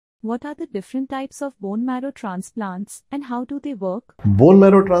What are the different types of bone marrow transplants and how do they work? Bone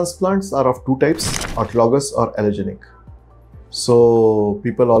marrow transplants are of two types, autologous or allogenic. So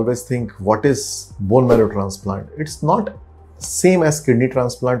people always think, what is bone marrow transplant? It's not same as kidney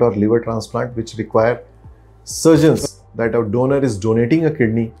transplant or liver transplant, which require surgeons that a donor is donating a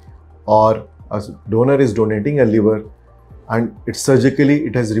kidney or a donor is donating a liver, and it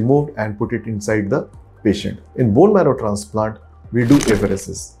has removed and put it inside the patient. In bone marrow transplant, we do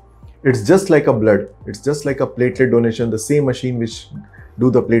apheresis. It's just like a blood. It's just like a platelet donation. The same machine which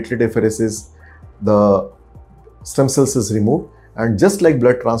do the platelet apheresis, the stem cells is removed, and just like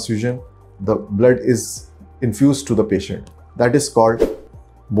blood transfusion, the blood is infused to the patient. That is called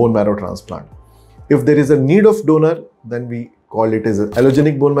bone marrow transplant. If there is a need of donor, then we call it as an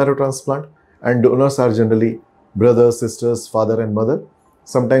allogenic bone marrow transplant, and donors are generally brothers, sisters, father and mother.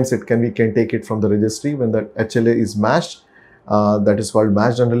 Sometimes we can take it from the registry when the HLA is matched. That is called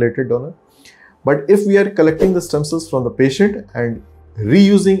matched unrelated donor. But if we are collecting the stem cells from the patient and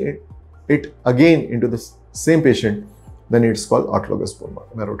reusing it again into the same patient, then it's called autologous bone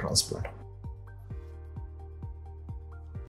marrow transplant.